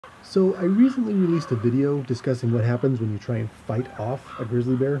So I recently released a video discussing what happens when you try and fight off a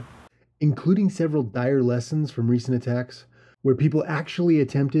grizzly bear, including several dire lessons from recent attacks where people actually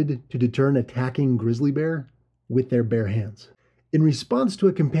attempted to deter an attacking grizzly bear with their bare hands. In response to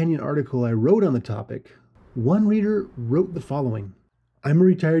a companion article I wrote on the topic, one reader wrote the following: I'm a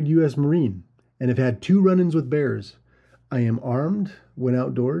retired U.S. Marine and have had 2 run-ins with bears. I am armed when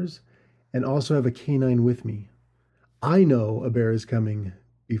outdoors and also have a canine with me. I know a bear is coming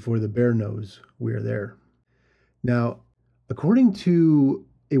before the bear knows we're there. Now, according to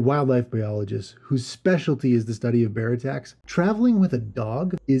a wildlife biologist whose specialty is the study of bear attacks, traveling with a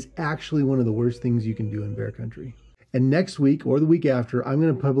dog is actually one of the worst things you can do in bear country. And next week or the week after, I'm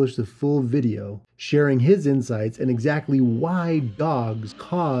going to publish the full video sharing his insights and exactly why dogs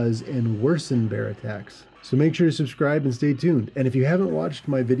cause and worsen bear attacks. So make sure to subscribe and stay tuned. And if you haven't watched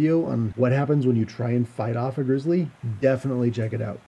my video on what happens when you try and fight off a grizzly, definitely check it out.